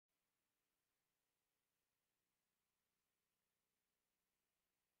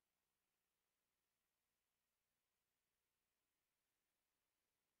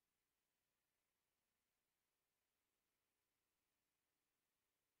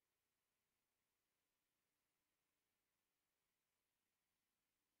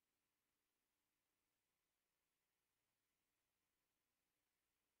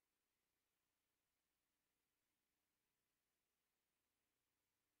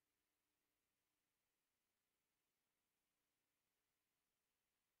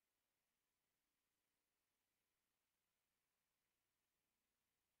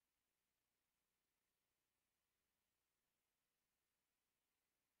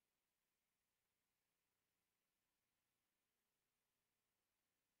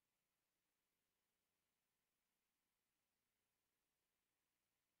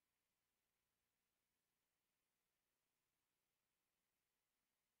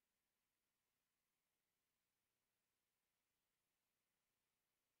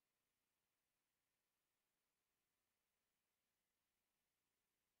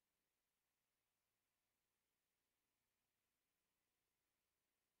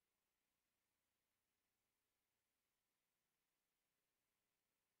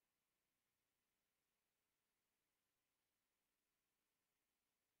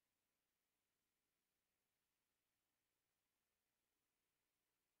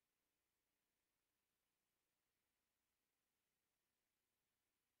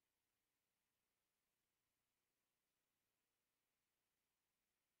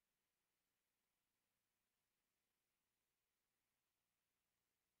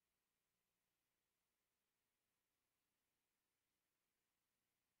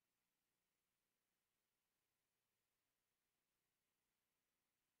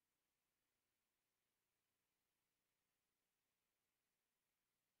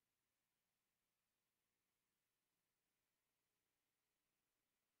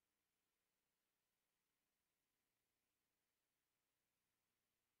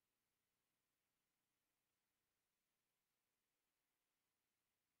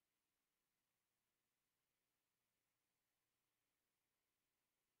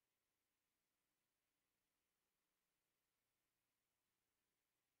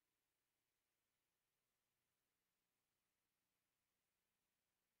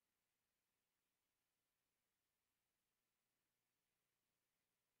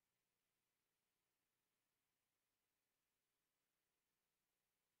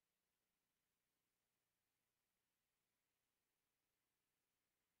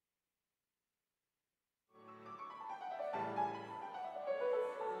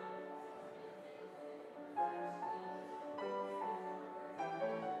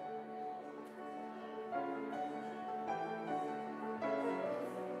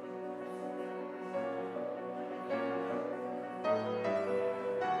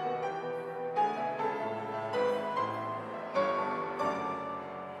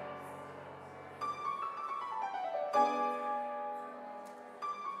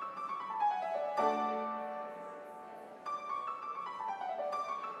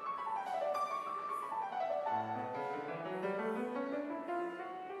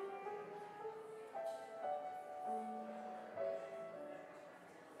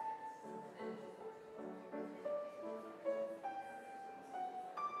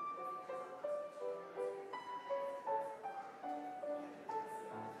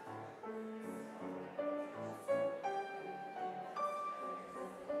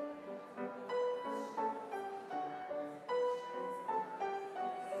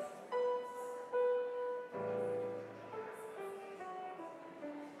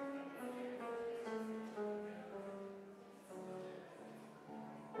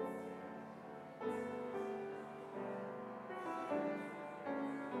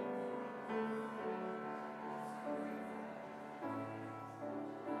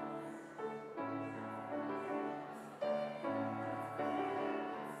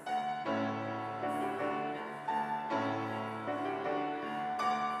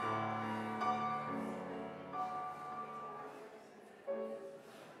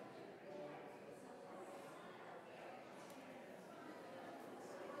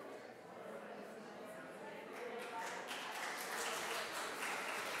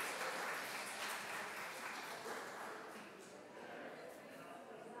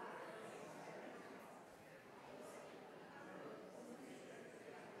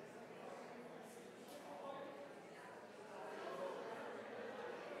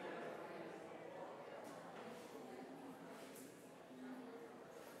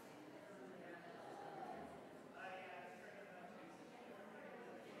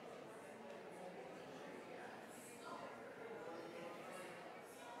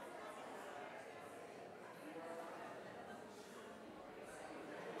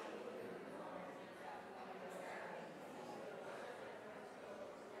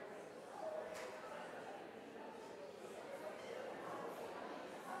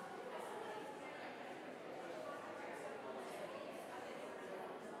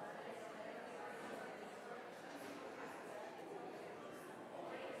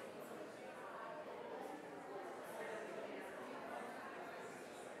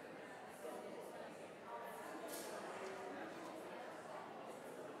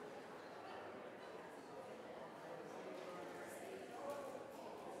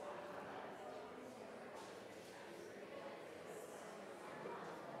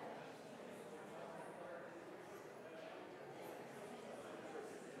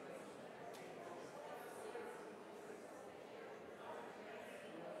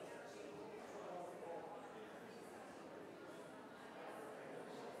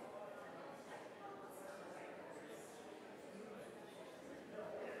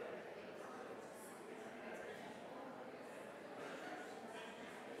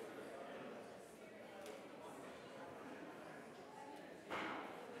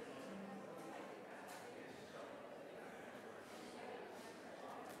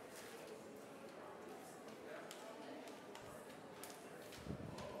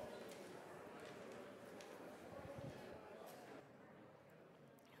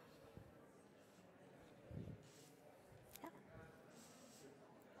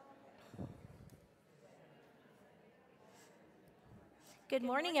Good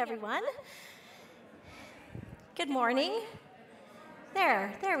morning, everyone. Good morning.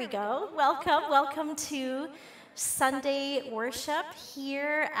 There we go. Welcome to Sunday worship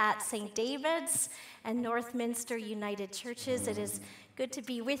here at St. David's and Northminster United Churches. It is good to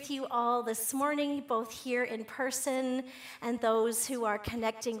be with you all this morning, both here in person and those who are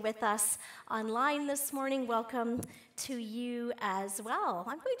connecting with us online this morning. Welcome to you as well.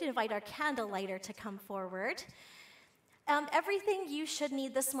 I'm going to invite our candle lighter to come forward. Everything you should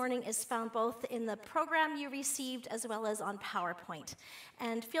need this morning is found both in the program you received as well as on PowerPoint.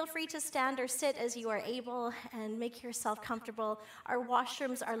 And feel free to stand or sit as you are able and make yourself comfortable. Our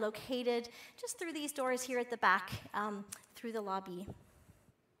washrooms are located just through these doors here at the back, through the lobby.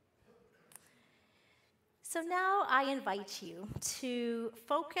 So now I invite you to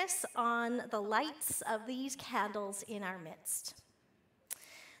focus on the lights of these candles in our midst.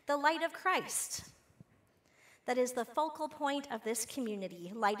 The light of Christ. That is the focal point of this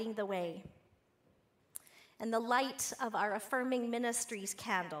community, lighting the way. And the light of our Affirming Ministries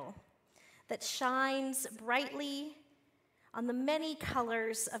candle that shines brightly on the many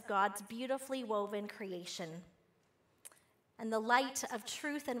colors of God's beautifully woven creation. And the light of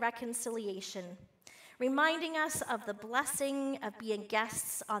truth and reconciliation, reminding us of the blessing of being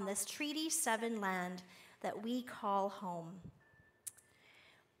guests on this Treaty 7 land that we call home.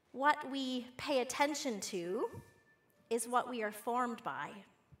 What we pay attention to is what we are formed by.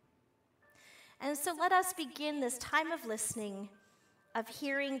 And so let us begin this time of listening, of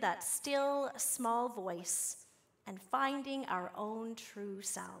hearing that still, small voice and finding our own true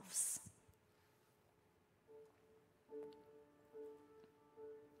selves.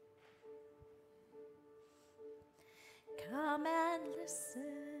 Come and listen.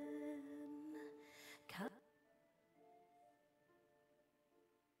 Come.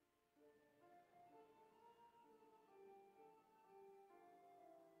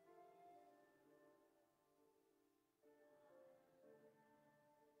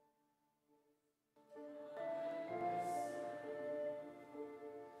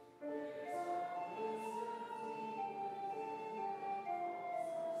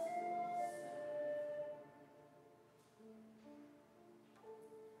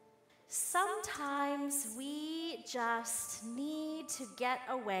 Sometimes we just need to get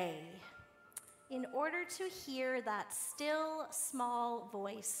away in order to hear that still, small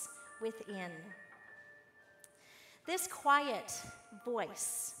voice within. This quiet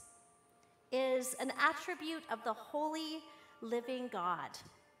voice is an attribute of the holy, living God,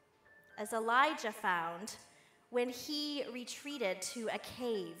 as Elijah found when he retreated to a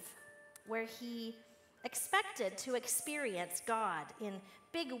cave where he expected to experience God in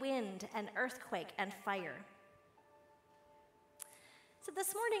big wind and earthquake and fire. So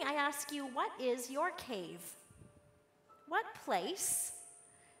this morning I ask you, what is your cave? What place?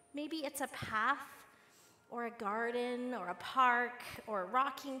 Maybe it's a path or a garden or a park or a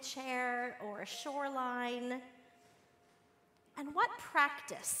rocking chair or a shoreline. And what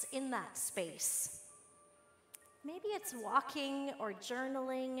practice in that space? Maybe it's walking or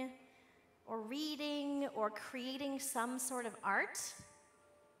journaling or reading or creating some sort of art.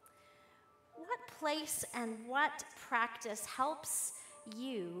 What place and what practice helps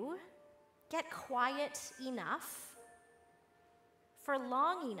you get quiet enough for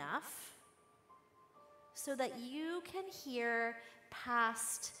long enough so that you can hear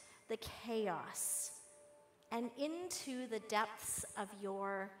past the chaos and into the depths of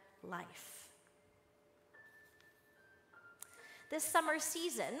your life? This summer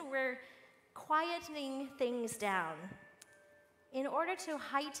season, we're quietening things down in order to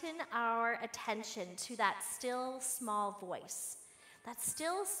heighten our attention to that still small voice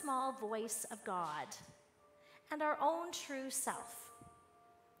of God and our own true self.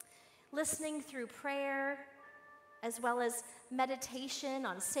 Listening through prayer, as well as meditation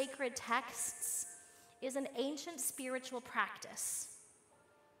on sacred texts, is an ancient spiritual practice.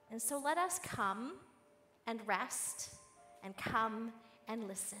 And so let us come and rest and come and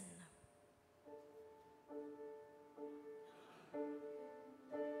listen.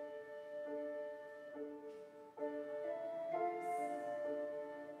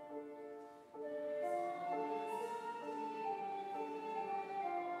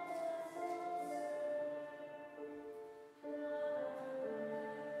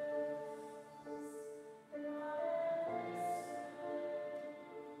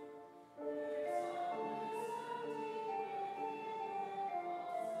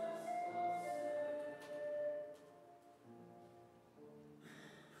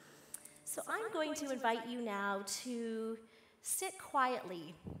 So I'm going to invite you now to sit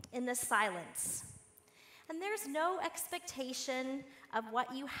quietly in the silence And there's no expectation of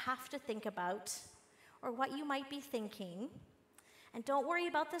what you have to think about or what you might be thinking. And don't worry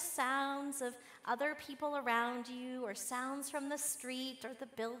about the sounds of other people around you or sounds from the street or the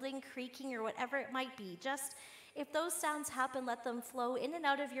building creaking or whatever it might be. Just if those sounds happen, let them flow in and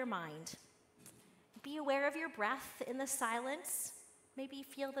out of your mind. Be aware of your breath in the silence. Maybe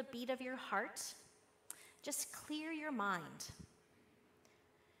feel the beat of your heart. Just clear your mind.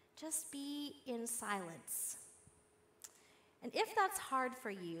 Just be in silence. And if that's hard for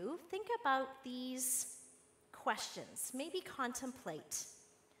you, think about these questions. Maybe contemplate.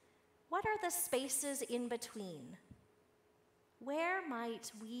 What are the spaces in between? Where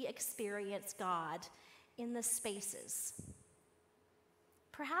might we experience God in the spaces?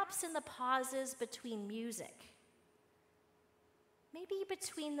 Perhaps in the pauses between music. Maybe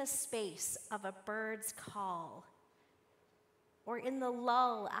between the space of a bird's call, or in the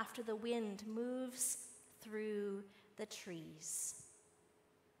lull after the wind moves through the trees.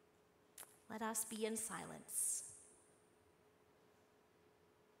 Let us be in silence.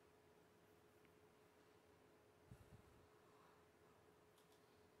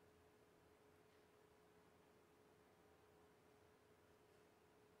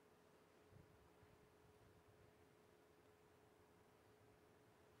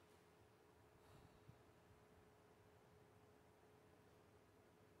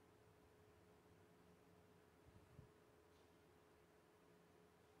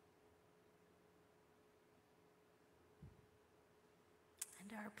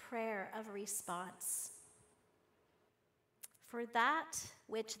 And our prayer of response. For that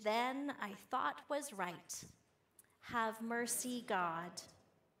which then I thought was right, have mercy, God.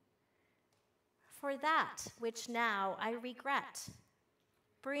 For that which now I regret,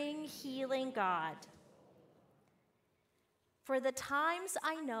 bring healing, God. For the times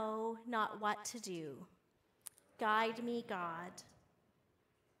I know not what to do, guide me, God.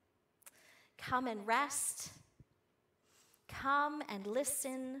 Come and rest. Come and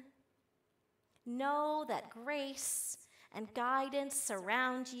listen. Know that grace and guidance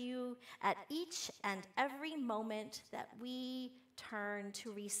surround you at each and every moment that we turn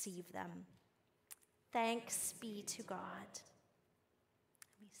to receive them. Thanks be to God.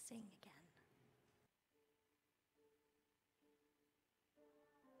 We sing again.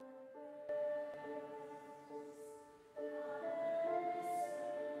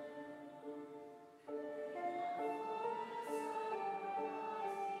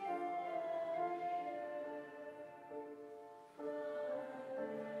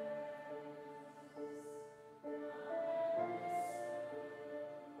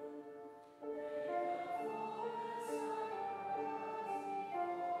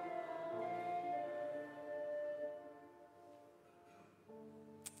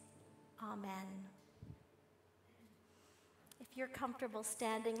 Amen. If you're comfortable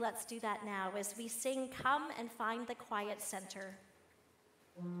standing, let's do that now as we sing, Come and Find the Quiet Center.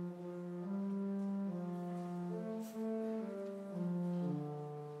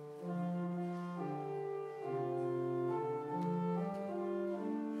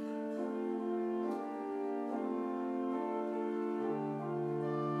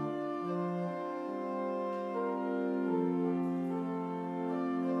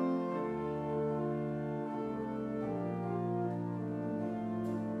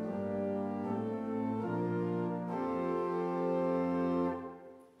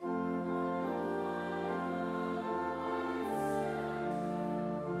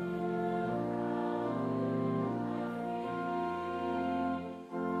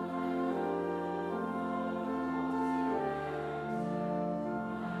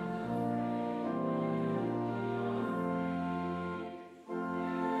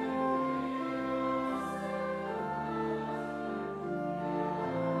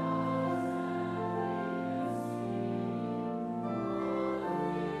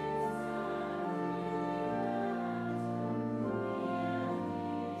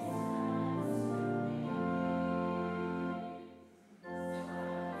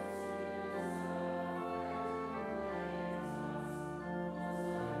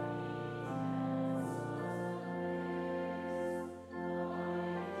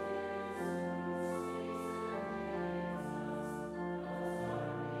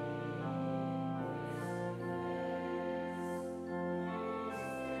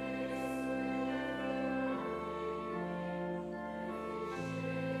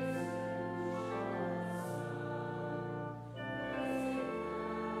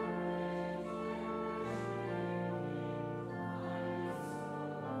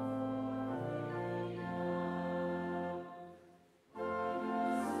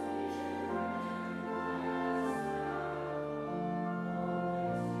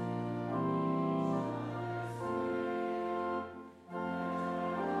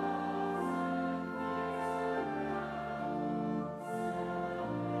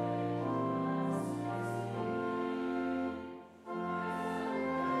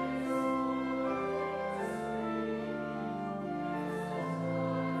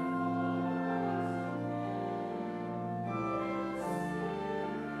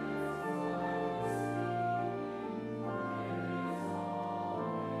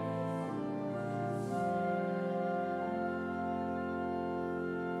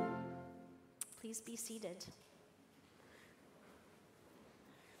 Please be seated.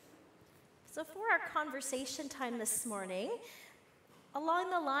 So for our conversation time this morning, along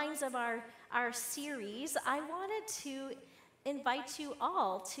the lines of our series, I wanted to invite you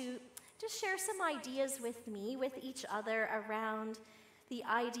all to just share some ideas with me, with each other, around the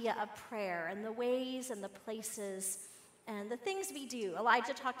idea of prayer and the ways and the places and the things we do.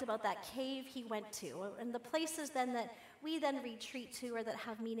 Elijah talked about that cave he went to, and the places then that we then retreat to or that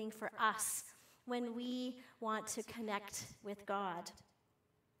have meaning for us when we want to connect with God.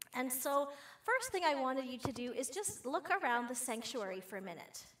 And so, first thing I wanted you to do is just look around the sanctuary for a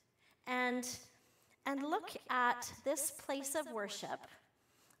minute and look at this place of worship.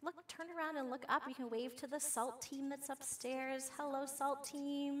 Turn around and look up. You can wave to the SALT team that's upstairs. Hello, SALT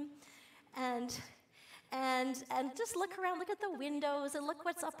team. And just look around, look at the windows, and look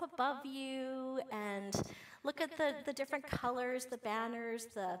what's up above you, and look at the different colors, the banners,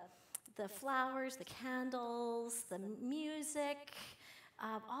 the flowers, the candles, the music,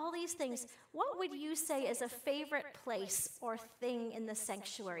 all these things. What would you say is a favorite place or thing in the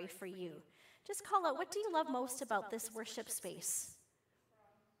sanctuary for you? Just call out, what do you love most about this worship space?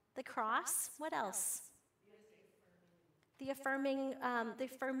 The cross. What else? The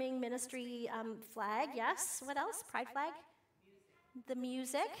affirming ministry flag. Yes. What else? Pride flag. The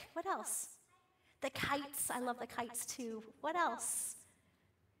music. What else? The kites. I love the kites too. What else?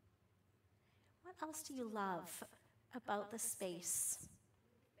 What else do you love about the space?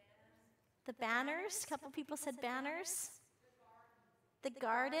 The banners. A couple people said banners. The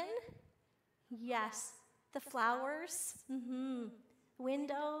garden. Yes. The flowers.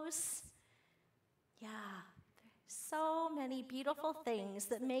 Windows. Yeah. So many beautiful things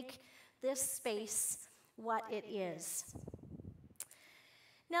that make this space what it is.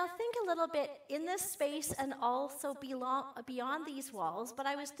 Now think a little bit in this space and also beyond these walls, but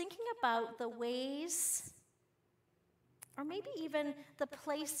I was thinking about the ways, or maybe even the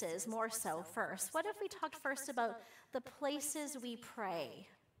places more so first. What if we talked first about the places we pray?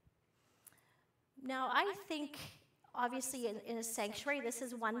 Now I think, obviously in a sanctuary, this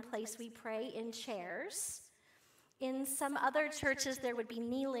is one place we pray, in chairs. In some other churches, there would be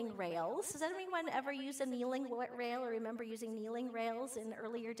kneeling rails. Has anyone ever used a kneeling rail or remember using kneeling rails in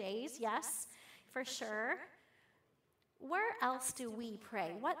earlier days? Yes, for sure. Where else do we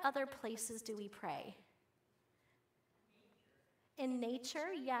pray? What other places do we pray? In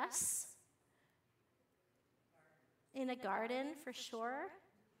nature, yes. In a garden, for sure.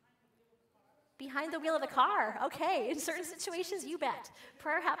 Behind the wheel of a car. Okay, in certain situations, you bet.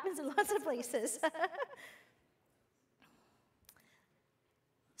 Prayer happens in lots of places.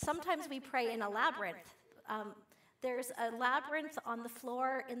 Sometimes we pray in a labyrinth. There's a labyrinth on the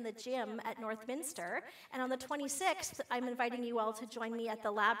floor in the gym at Northminster, and on the 26th, I'm inviting you all to join me at the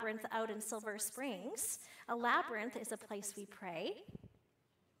labyrinth out in Silver Springs. A labyrinth is a place we pray.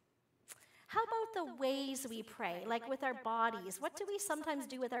 How about the ways we pray, like with our bodies? What do we sometimes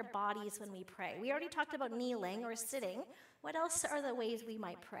do with our bodies when we pray? We already talked about kneeling or sitting. What else are the ways we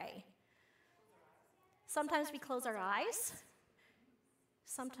might pray? Sometimes we close our eyes.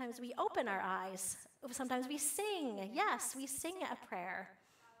 Sometimes we open our eyes. Sometimes we sing. Yes, we sing a prayer.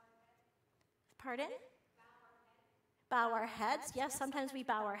 Pardon? Bow our heads. Yes, sometimes we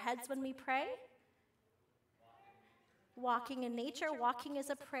bow our heads when we pray. Walking in nature. Walking is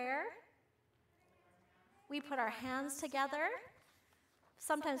a prayer. We put our hands together.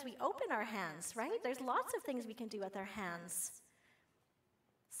 Sometimes we open our hands, right? There's lots of things we can do with our hands.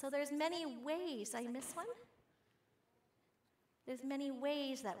 So there's many ways. I miss one? There's many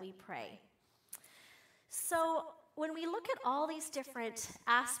ways that we pray. So when we look at all these different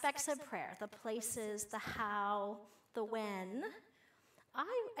aspects of prayer, the places, the how, the when,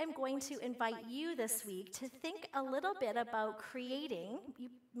 I am going to invite you this week to think a little bit about creating, you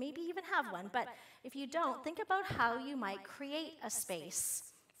maybe even have one, but if you don't, think about how you might create a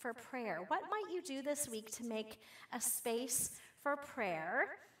space for prayer. What might you do this week to make a space for prayer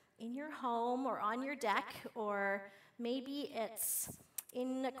in your home or on your deck, or maybe it's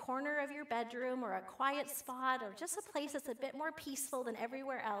in a corner of your bedroom or a quiet spot or just a place that's a bit more peaceful than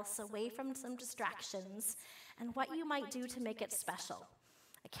everywhere else, away from some distractions, and what you might do to make it special.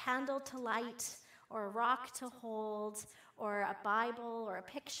 A candle to light, or a rock to hold, or a Bible, or a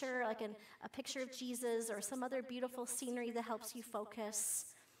picture, like a picture of Jesus, or some other beautiful scenery that helps you focus.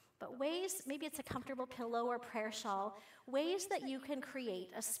 But ways, maybe it's a comfortable pillow or prayer shawl, ways that you can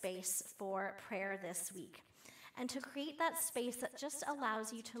create a space for prayer this week. And to create that space that just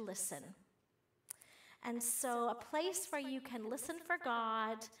allows you to listen. And so a place where you can listen for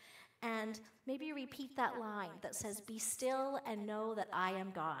God and maybe repeat that line that says, "Be still and know that I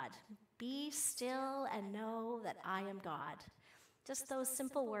am God." Be still and know that I am God. Just those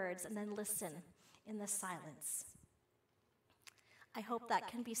simple words, and then listen in the silence. I hope that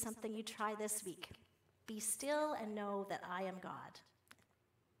can be something you try this week. Be still and know that I am God.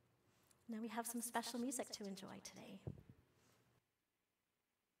 Now we have some special music to enjoy today.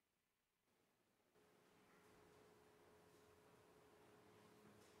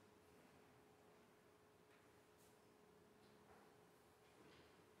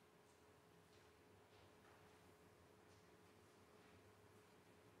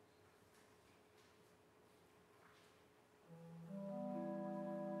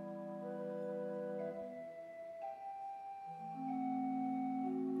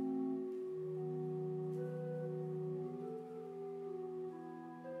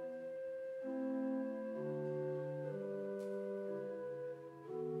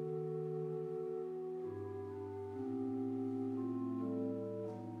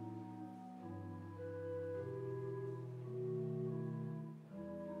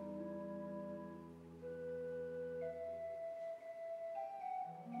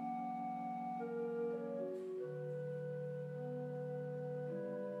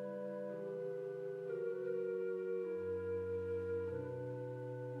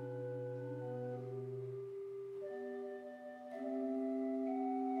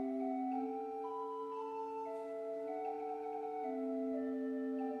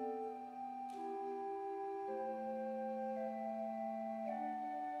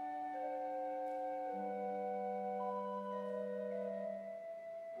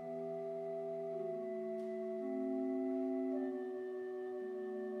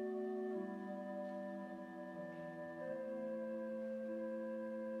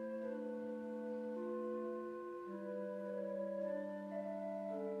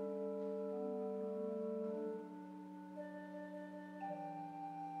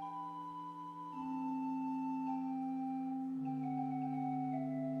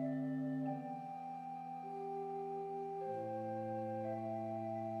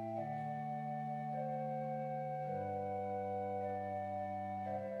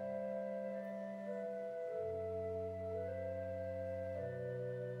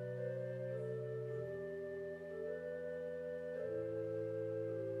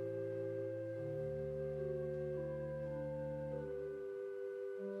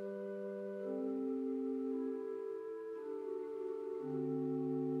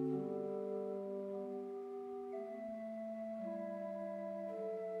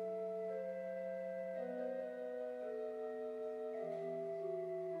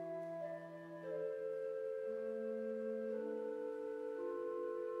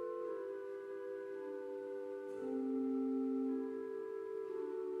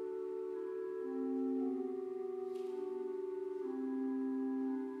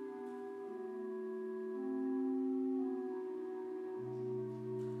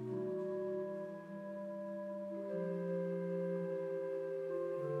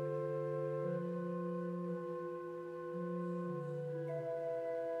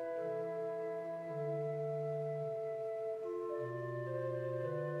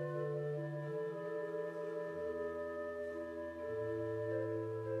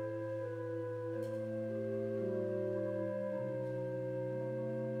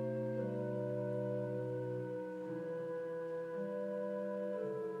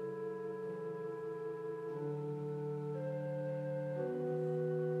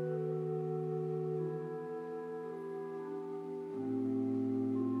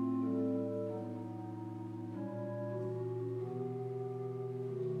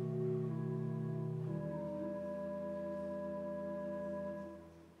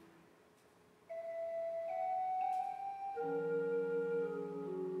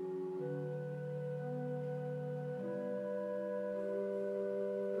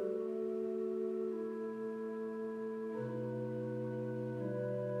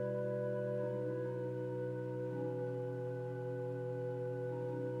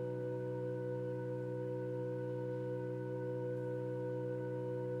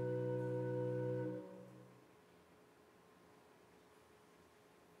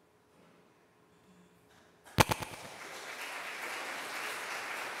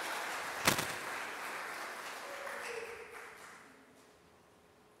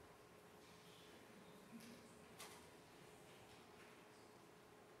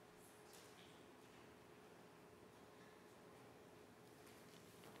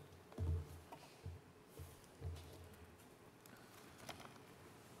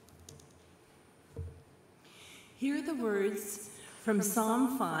 Hear the words from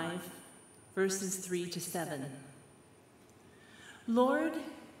Psalm 5, verses 3 to 7. Lord,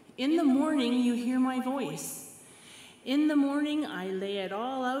 In the morning you hear my voice. In the morning I lay it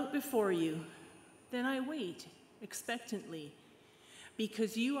all out before you. Then I wait expectantly,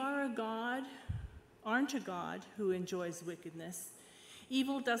 because you aren't a God who enjoys wickedness.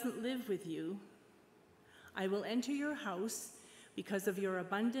 Evil doesn't live with you. I will enter your house because of your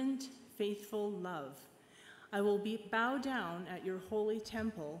abundant, faithful love. I will bow down at your holy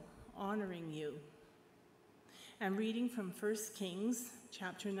temple, honoring you. I'm reading from 1 Kings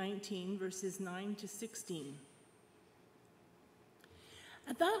chapter 19, verses 9 to 16.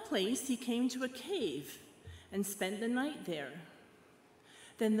 At that place he came to a cave and spent the night there.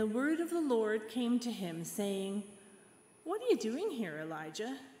 Then the word of the Lord came to him, saying, "What are you doing here,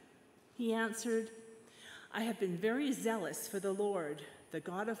 Elijah?" He answered, "I have been very zealous for the Lord, the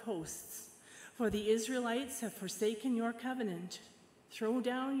God of hosts. For the Israelites have forsaken your covenant, thrown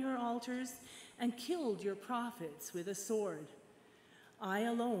down your altars, and killed your prophets with a sword. I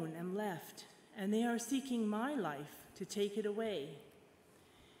alone am left, and they are seeking my life to take it away."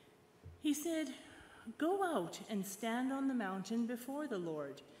 He said, "Go out and stand on the mountain before the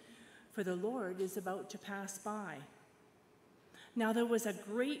Lord, for the Lord is about to pass by." Now there was a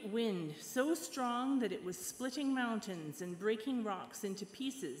great wind, so strong that it was splitting mountains and breaking rocks into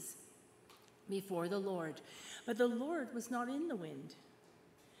pieces before the Lord. But the Lord was not in the wind.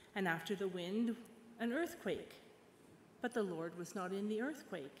 And after the wind, an earthquake. But the Lord was not in the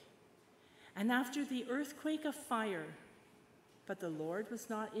earthquake. And after the earthquake, a fire. But the Lord was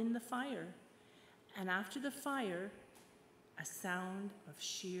not in the fire. And after the fire, a sound of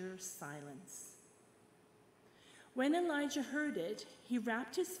sheer silence. When Elijah heard it, he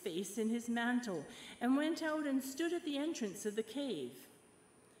wrapped his face in his mantle and went out and stood at the entrance of the cave.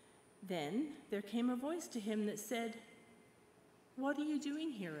 Then there came a voice to him that said, "What are you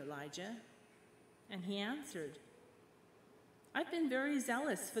doing here, Elijah?" And he answered, "I've been very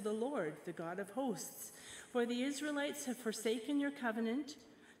zealous for the Lord, the God of hosts. For the Israelites have forsaken your covenant,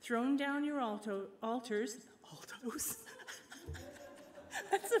 thrown down your altars.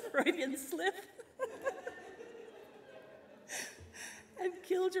 That's a Freudian slip. And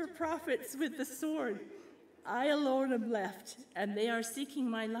killed your prophets with the sword. I alone am left, and they are seeking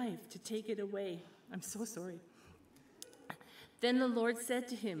my life to take it away." I'm so sorry. Then the Lord said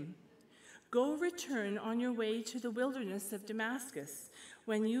to him, "Go return on your way to the wilderness of Damascus.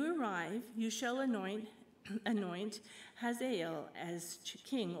 When you arrive, you shall anoint Hazael as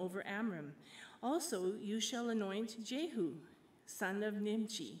king over Amram. Also, you shall anoint Jehu, son of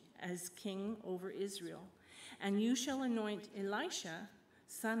Nimshi, as king over Israel. And you shall anoint Elisha,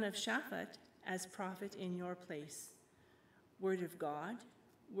 son of Shaphat, as prophet in your place." Word of God,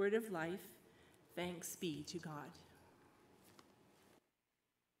 word of life, thanks be to God.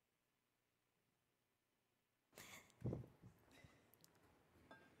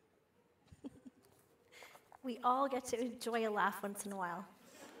 We all get to enjoy a laugh once in a while.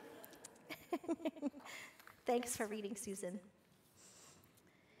 Thanks for reading, Susan.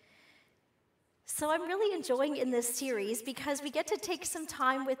 So I'm really enjoying in this series because we get to take some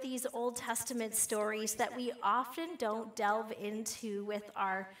time with these Old Testament stories that we often don't delve into with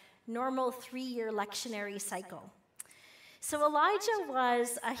our normal 3-year lectionary cycle. So Elijah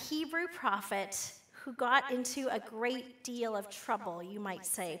was a Hebrew prophet who got into a great deal of trouble, you might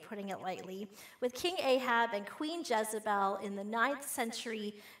say, putting it lightly, with King Ahab and Queen Jezebel in the 9th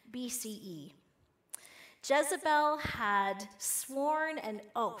century BCE. Jezebel had sworn an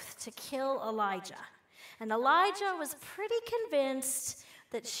oath to kill Elijah, and Elijah was pretty convinced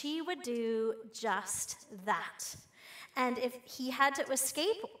that she would do just that. And if he had to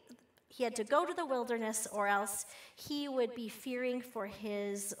escape, he had to go to the wilderness, or else he would be fearing for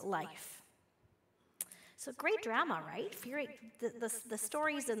his life. So great drama, right? The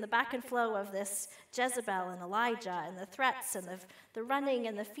stories and the back and flow of this Jezebel and Elijah and the threats and the running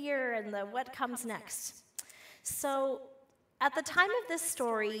and the fear and the what comes next. So at the time of this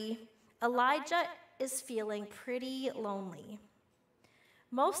story, Elijah is feeling pretty lonely.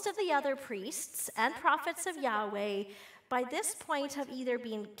 Most of the other priests and prophets of Yahweh by this point have either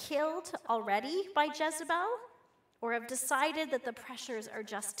been killed already by Jezebel or have decided that the pressures are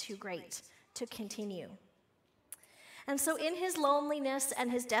just too great to continue. And so in his loneliness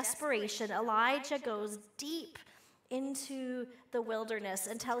and his desperation, Elijah goes deep into the wilderness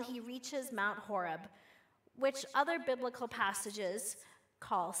until he reaches Mount Horeb, which other biblical passages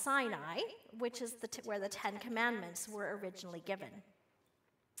call Sinai, which is where the 10 Commandments were originally given.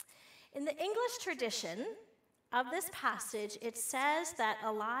 In the English tradition of this passage, it says that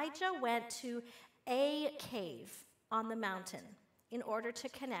Elijah went to a cave on the mountain in order to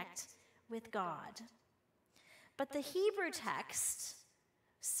connect with God. But the Hebrew text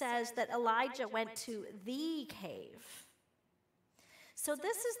says that Elijah went to the cave. So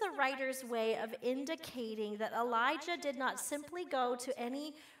this is the writer's way of indicating that Elijah did not simply go to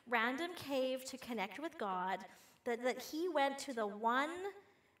any random cave to connect with God, that he went to the one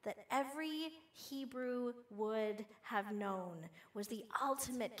that every Hebrew would have known was the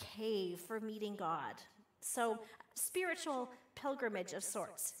ultimate cave for meeting God. So, spiritual pilgrimage of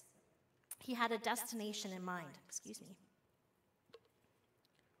sorts. He had a destination in mind. Excuse me.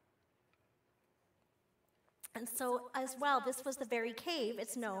 And so, as well, this was the very cave,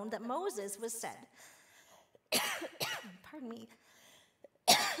 it's known, that Moses was said, pardon me,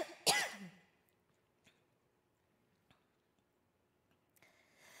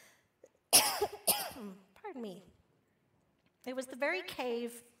 pardon me. It was the very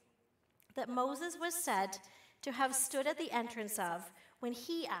cave that Moses was said to have stood at the entrance of when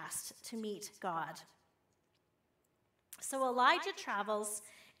he asked to meet God. So Elijah travels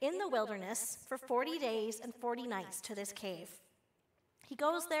in the wilderness for 40 days and 40 nights to this cave. He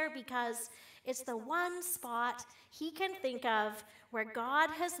goes there because it's the one spot he can think of where God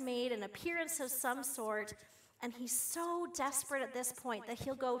has made an appearance of some sort, and he's so desperate at this point that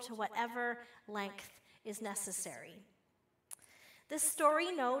he'll go to whatever length is necessary. This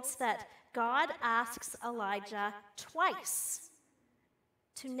story notes that God asks Elijah twice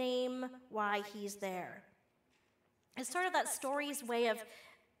to name why he's there. It's sort of that story's way of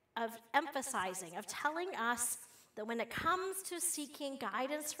emphasizing, of telling us that when it comes to seeking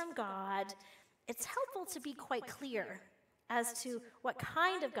guidance from God, it's helpful to be quite clear as to what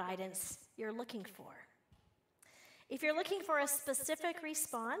kind of guidance you're looking for. If you're looking for a specific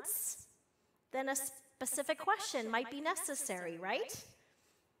response, then a specific question might be necessary, right?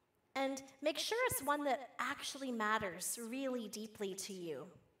 And make sure it's one that actually matters really deeply to you.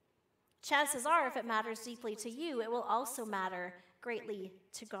 Chances are, if it matters deeply to you, it will also matter greatly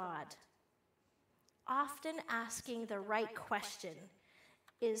to God. Often asking the right question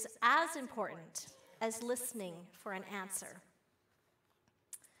is as important as listening for an answer.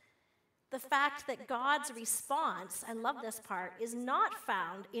 The fact that God's response, I love this part, is not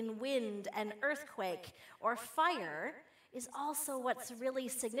found in wind and earthquake or fire is also what's really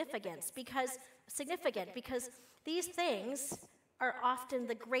significant because these things are often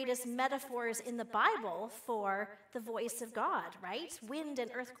the greatest metaphors in the Bible for the voice of God, right? Wind and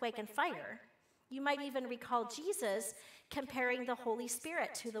earthquake and fire. You might even recall Jesus comparing the Holy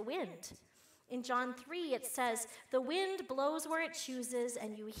Spirit to the wind. In John 3, it says, "The wind blows where it chooses,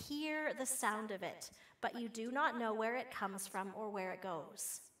 and you hear the sound of it, but you do not know where it comes from or where it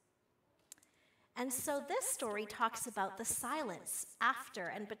goes." And so this story talks about the silence after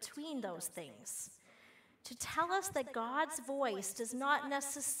and between those things, to tell us that God's voice does not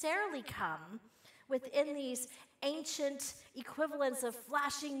necessarily come within these ancient equivalents of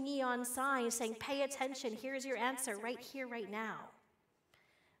flashing neon signs saying, "Pay attention, here's your answer right here, right now."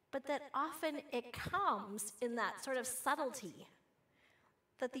 But that often it comes in that sort of subtlety,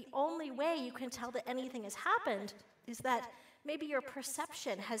 that the only way you can tell that anything has happened is that maybe your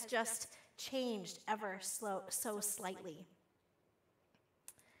perception has just changed ever so slightly.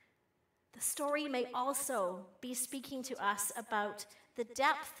 The story may also be speaking to us about the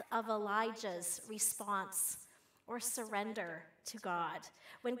depth of Elijah's response or surrender to God.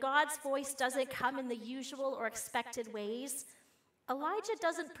 When God's voice doesn't come in the usual or expected ways, Elijah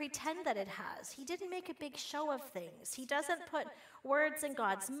doesn't pretend that it has. He didn't make a big show of things. He doesn't put words in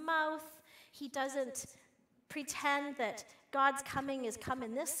God's mouth. He doesn't pretend that God's coming is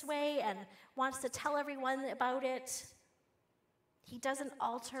coming this way and wants to tell everyone about it. He doesn't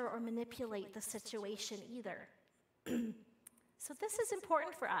alter or manipulate the situation either. So this is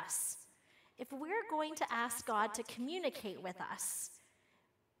important for us. If we're going to ask God to communicate with us,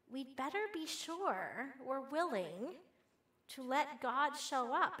 we'd better be sure we're willing to let God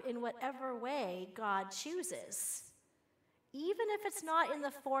show up in whatever way God chooses, even if it's not in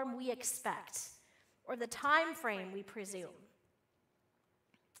the form we expect or the time frame we presume.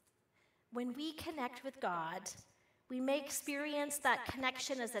 When we connect with God, we may experience that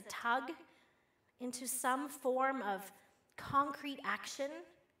connection as a tug into some form of concrete action,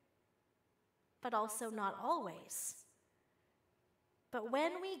 but also not always. But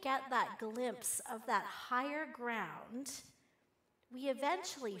when we get that glimpse of that higher ground, we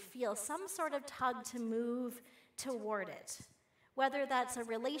eventually feel some sort of tug to move toward it, whether that's a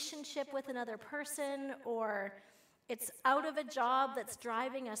relationship with another person, or it's out of a job that's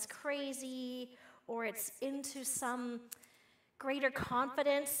driving us crazy, or it's into some greater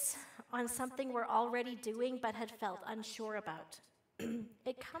confidence on something we're already doing but had felt unsure about.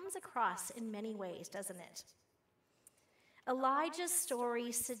 It comes across in many ways, doesn't it? Elijah's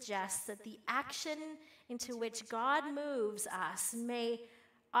story suggests that the action into which God moves us may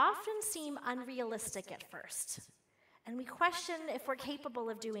often seem unrealistic at first, and we question if we're capable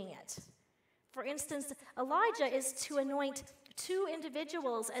of doing it. For instance, Elijah is to anoint 2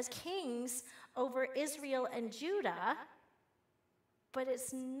 individuals as kings over Israel and Judah, but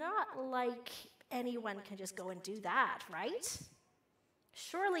it's not like anyone can just go and do that, right?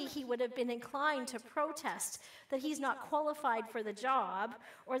 Surely he would have been inclined to protest that he's not qualified for the job,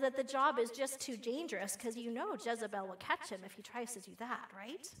 or that the job is just too dangerous, because Jezebel will catch him if he tries to do that,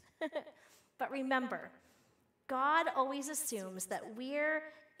 right? But remember, God always assumes that we're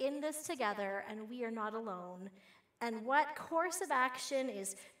in this together and we are not alone. And what course of action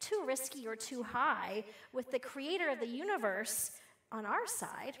is too risky or too high with the creator of the universe on our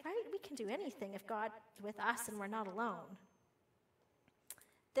side, right? We can do anything if God's with us and we're not alone.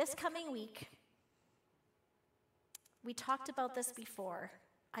 This coming week, we talked about this before.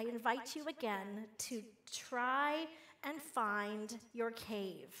 I invite you again to try and find your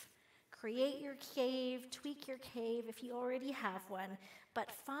cave. Create your cave, tweak your cave if you already have one,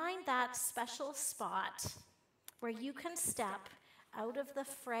 but find that special spot where you can step out of the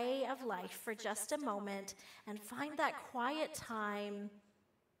fray of life for just a moment and find that quiet time,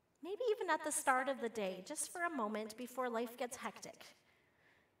 maybe even at the start of the day, just for a moment before life gets hectic.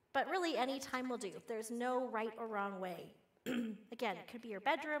 But really, any time will do. There's no right or wrong way. Again, it could be your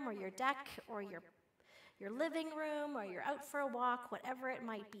bedroom or your deck or your living room, or you're out for a walk, whatever it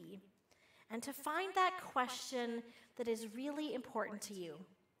might be. And to find that question that is really important to you,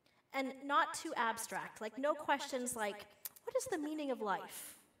 and not too abstract, like no questions like, what is the meaning of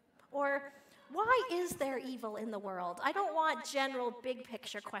life? Or why is there evil in the world? I don't want general big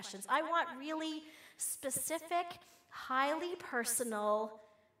picture questions. I want really specific, highly personal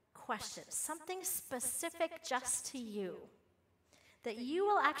questions, something specific just to you, that you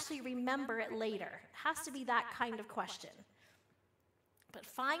will actually remember it later. It has to be that kind of question. But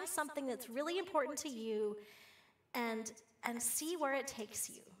find something that's really important to you and see where it takes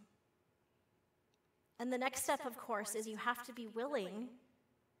you. And the next step, of course, is you have to be willing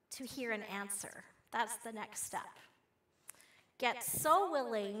to hear an answer. That's the next step. Get so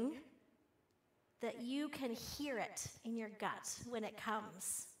willing that you can hear it in your gut when it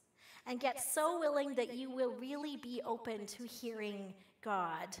comes. And get so willing that you will really be open to hearing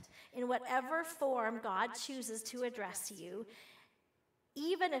God in whatever form God chooses to address you,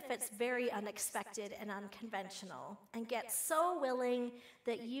 even if it's very unexpected and unconventional. And get so willing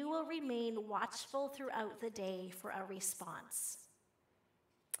that you will remain watchful throughout the day for a response.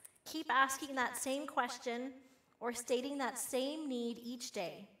 Keep asking that same question or stating that same need each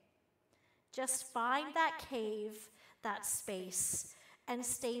day. Just find that cave, that space, and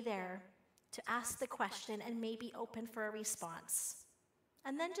stay there to ask the question and maybe open for a response.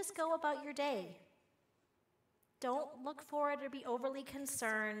 And then just go about your day. Don't look for it or be overly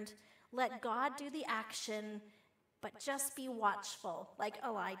concerned. Let God do the action, but just be watchful, like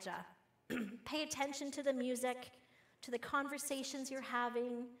Elijah. Pay attention to the music, to the conversations you're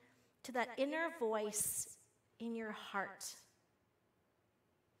having, to that inner voice in your heart.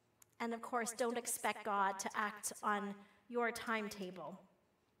 And of course, don't expect God to act on your timetable.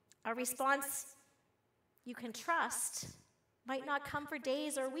 A response you can trust might not come for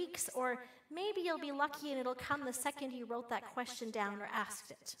days or weeks, or maybe you'll be lucky and it'll come the second you wrote that question down or asked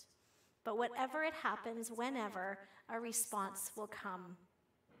it. But whatever it happens, whenever, a response will come.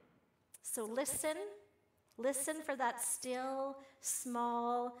 So listen for that still,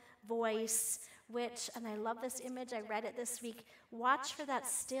 small voice, which, and I love this image, I read it this week, watch for that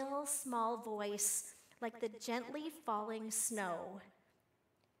still, small voice like the gently falling snow,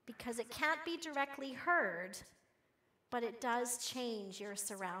 because it can't be directly heard, but it does change your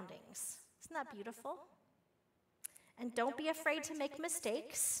surroundings. Isn't that beautiful? And don't be afraid to make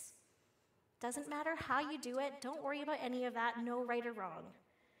mistakes. Doesn't matter how you do it. Don't worry about any of that, no right or wrong.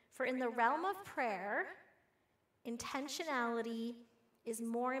 For in the realm of prayer, intentionality is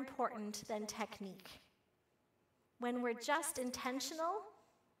more important than technique. When we're just intentional,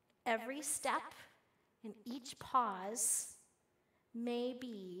 every step and each pause may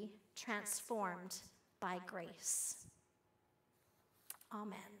be transformed by grace.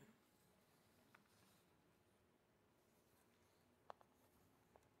 Amen.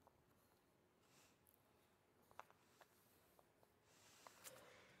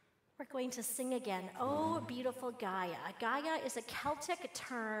 We're going to sing again, "Oh, Beautiful Gaia." Gaia is a Celtic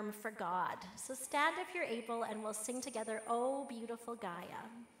term for God. So stand if you're able and we'll sing together, "Oh, Beautiful Gaia."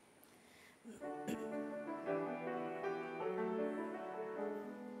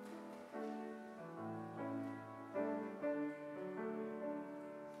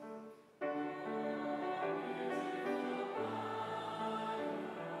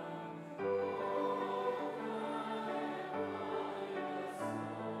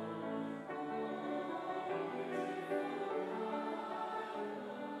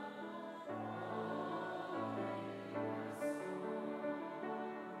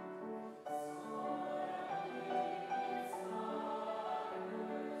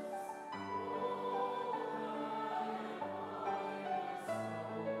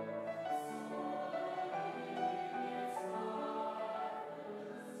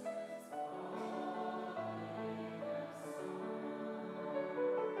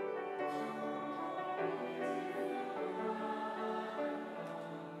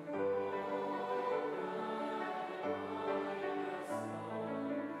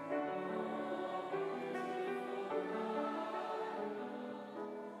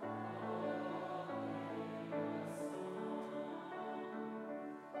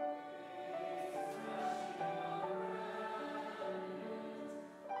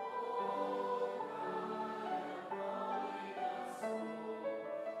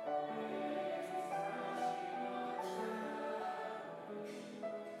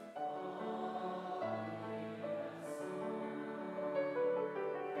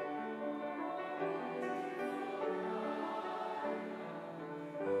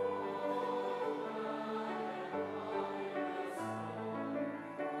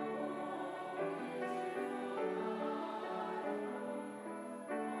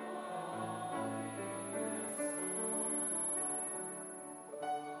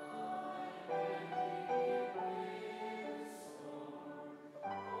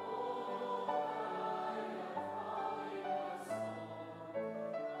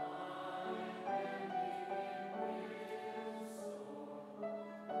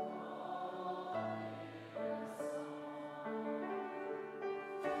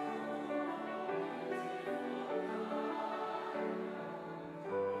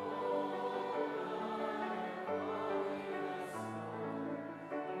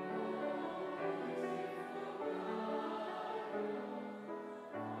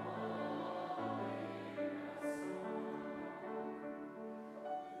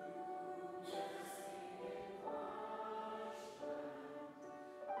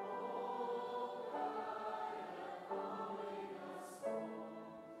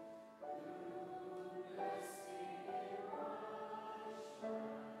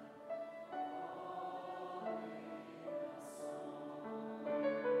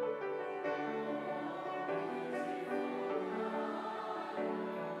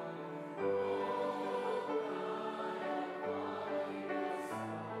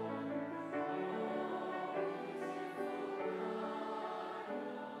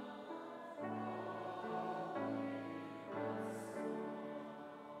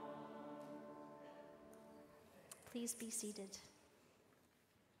 Please be seated.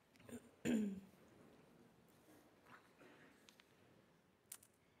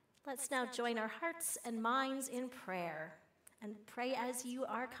 Let's now join our hearts and minds in prayer and pray as you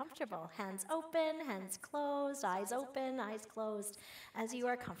are comfortable. Hands open, hands closed, eyes open, eyes closed, as you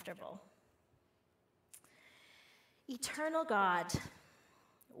are comfortable. Eternal God,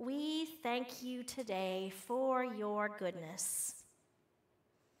 we thank you today for your goodness.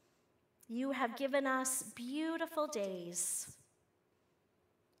 You have given us beautiful days.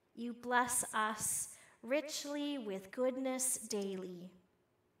 You bless us richly with goodness daily.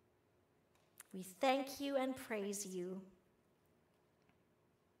 We thank you and praise you.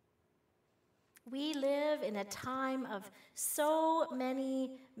 We live in a time of so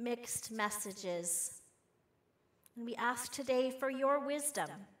many mixed messages. And we ask today for your wisdom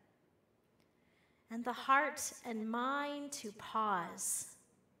and the heart and mind to pause,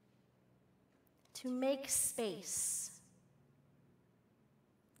 to make space,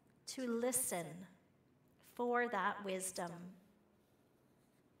 to listen for that wisdom.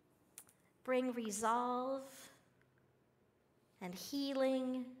 Bring resolve and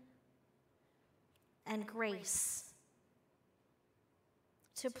healing and grace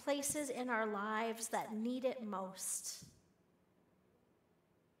to places in our lives that need it most,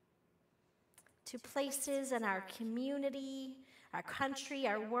 to places in our community, our country,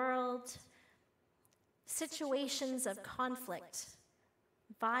 our world, situations of conflict,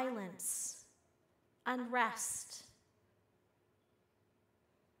 violence, unrest,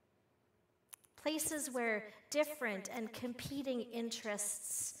 places where different and competing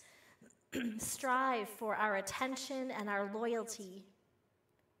interests strive for our attention and our loyalty.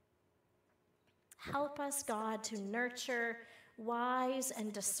 Help us, God, to nurture wise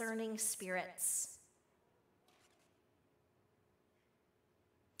and discerning spirits.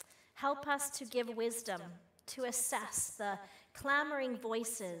 Help us to give wisdom to assess the clamoring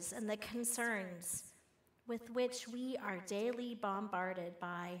voices and the concerns with which we are daily bombarded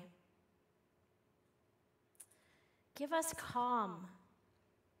by. Give us calm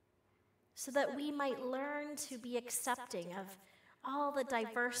so that we might learn to be accepting of all the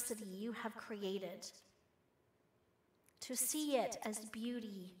diversity you have created, to see it as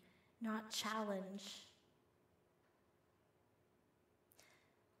beauty, not challenge.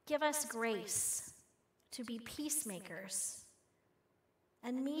 Give us grace to be peacemakers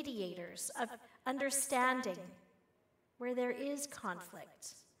and mediators of understanding where there is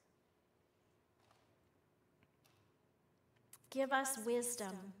conflict. Give us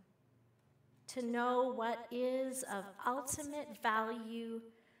wisdom to know what is of ultimate value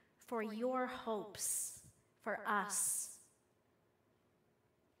for your hopes for us,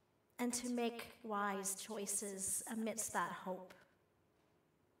 and to make wise choices amidst that hope.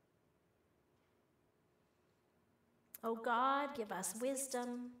 Oh God, give us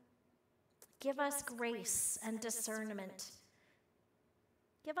wisdom, give us grace and discernment.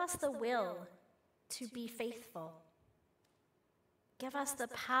 Give us the will to be faithful. Give us the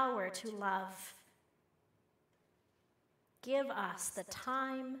power to love. Give us the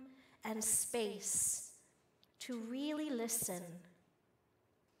time and space to really listen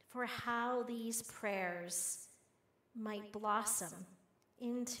for how these prayers might blossom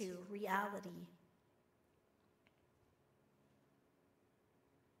into reality.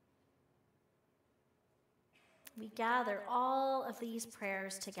 We gather all of these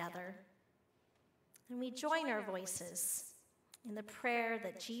prayers together, and we join our voices in the prayer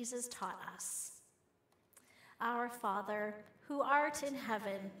that Jesus taught us. Our Father, who art in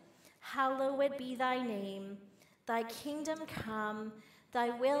heaven, hallowed be thy name. Thy kingdom come, thy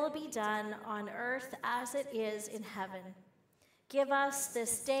will be done on earth as it is in heaven. Give us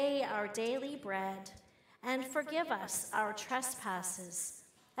this day our daily bread, and forgive us our trespasses,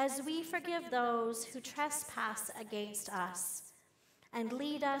 as we forgive those who trespass against us. And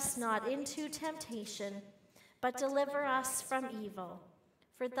lead us not into temptation, but deliver us from evil.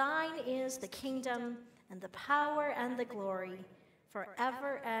 For thine is the kingdom, and the power, and the glory,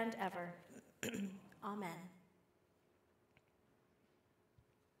 forever and ever. Amen.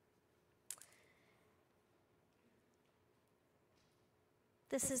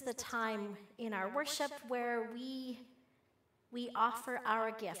 This is the time in our worship where we offer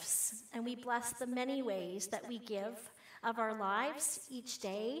our gifts, and we bless the many ways that we give of our lives each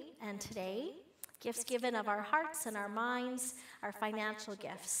day and today. Gifts given of our hearts and our minds, our financial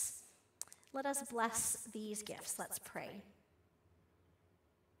gifts. Let us bless these gifts. Let's pray.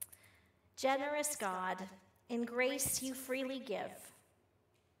 Generous God, in grace you freely give,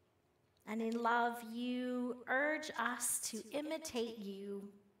 and in love you urge us to imitate you.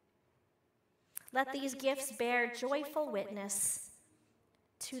 Let these gifts bear joyful witness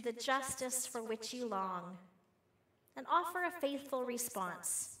to the justice for which you long, and offer a faithful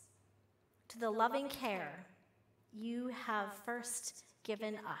response to the loving care you have first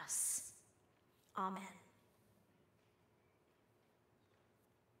given us. Amen.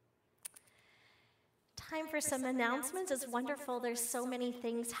 Time for some announcements. It's wonderful. There's so many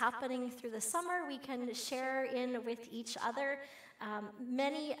things happening through the summer we can share in with each other.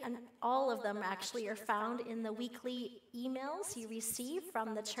 Many and all of them actually are found in the weekly emails you receive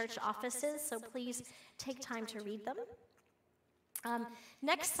from the church offices, so please take time to read them.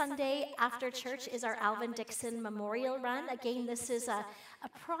 Next Sunday after church is our Alvin Dixon Memorial Run. Again, this is a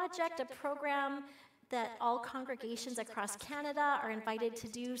project, a program that all congregations across Canada are invited to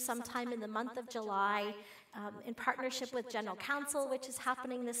do sometime in the month of July in partnership with General Council, which is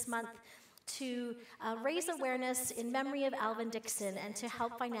happening this month, to raise awareness in memory of Alvin Dixon and to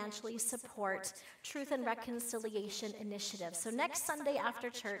help financially support Truth and Reconciliation initiatives. So next Sunday after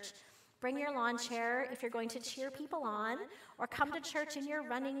church, bring your lawn chair if you're going to cheer people on, or come to church in your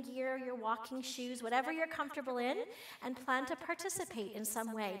running gear, your walking shoes, whatever you're comfortable in, and plan to participate in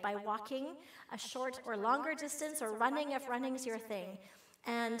some way by walking a short or longer distance, or running if running's your thing.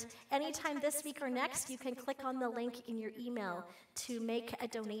 And anytime this week or next, you can click on the link in your email to make a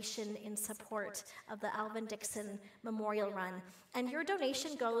donation in support of the Alvin Dixon Memorial Run. And your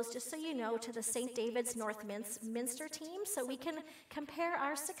donation goes, just so you know, to the St. David's Northminster team, so we can compare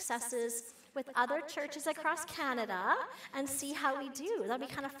our successes with other churches across Canada and see how we do. That'll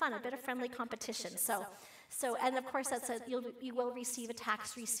be kind of fun, a bit of friendly competition. So, and of course, you will receive a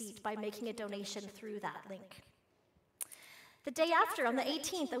tax receipt by making a donation through that link. The day after, on the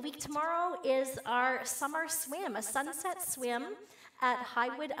 18th, a week tomorrow, is our summer swim, a sunset swim at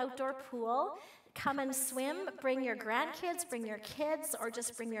Highwood Outdoor Pool. Come and swim, bring your grandkids, bring your kids, or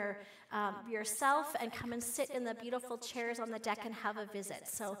just bring yourself, and come and sit in the beautiful chairs on the deck and have a visit.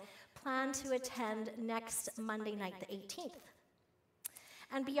 So plan to attend next Monday night, the 18th.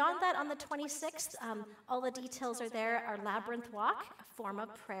 And beyond that, on the 26th, all the details are there. Our Labyrinth Walk, a form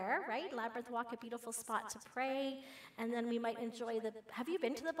of prayer, right? Labyrinth Walk, a beautiful spot to pray. And then we might enjoy have you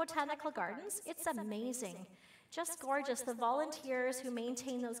been to the Botanical Gardens? It's amazing. Just gorgeous. The volunteers who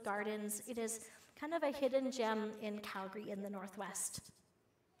maintain those gardens, it is kind of a hidden gem in Calgary in the Northwest.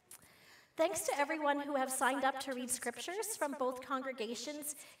 Thanks to everyone who have signed up to read scriptures from both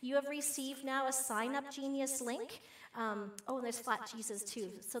congregations. You have received now a Sign Up Genius link. And there's Flat Jesus too.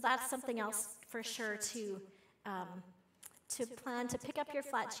 So that's something else for sure to plan to pick up your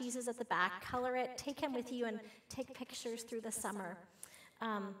Flat Jesus at the back, color it, take him with you, and take pictures through the summer.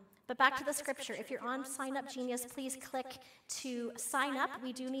 But back to the scripture. If you're on Sign Up Genius, please click to sign up.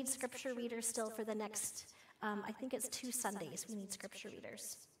 We do need scripture readers still for the next, I think it's 2 Sundays we need scripture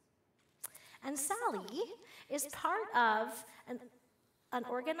readers. And Sally is part of an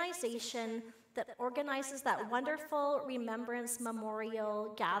organization that organizes that wonderful Remembrance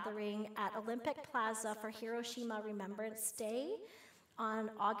Memorial gathering at Olympic Plaza for Hiroshima Remembrance Day on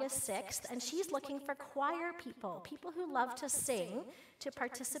August 6th. And she's looking for choir people who love to sing, to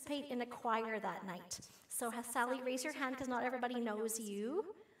participate in a choir that night. So Sally, raise your hand because not everybody knows you.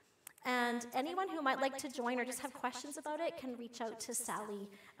 And anyone who might like to join or just have questions about it can reach out to Sally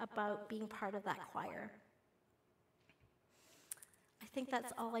about being part of that choir. I think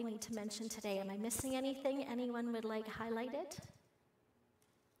that's all I need to mention today. Am I missing anything anyone would like highlighted?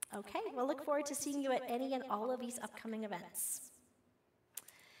 Okay, we'll look forward to seeing you at any and all of these upcoming events.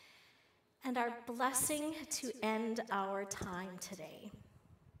 And our blessing to end our time today.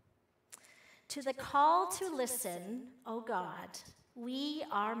 To the call to listen, O God, we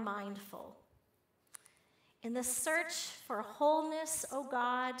are mindful. In the search for wholeness, O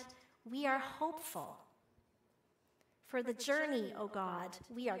God, we are hopeful. For the journey, O God,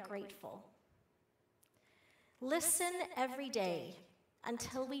 we are grateful. Listen every day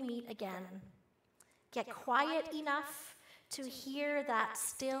until we meet again. Get quiet enough to hear that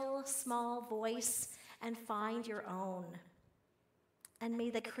still small voice and find your own. And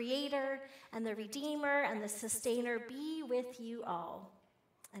may the Creator and the Redeemer and the Sustainer be with you all.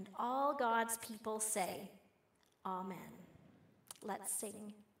 And all God's people say, Amen. Let's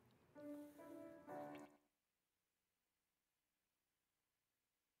sing.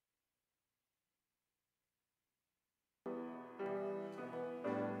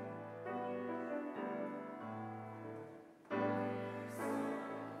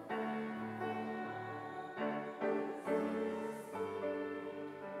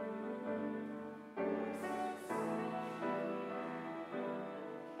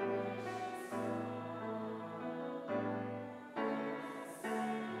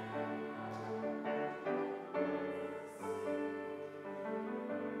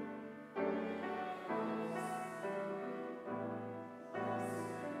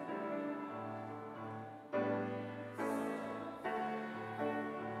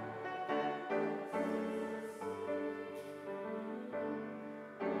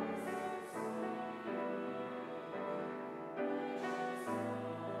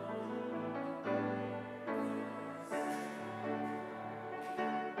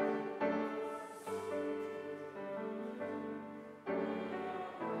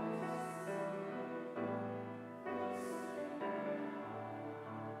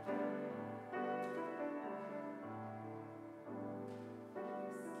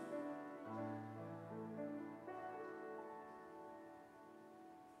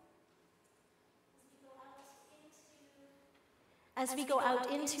 As we go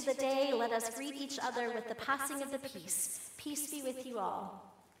out into the day, let us greet each other with the passing of the peace. Peace be with you all.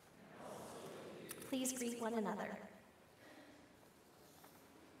 Please greet one another.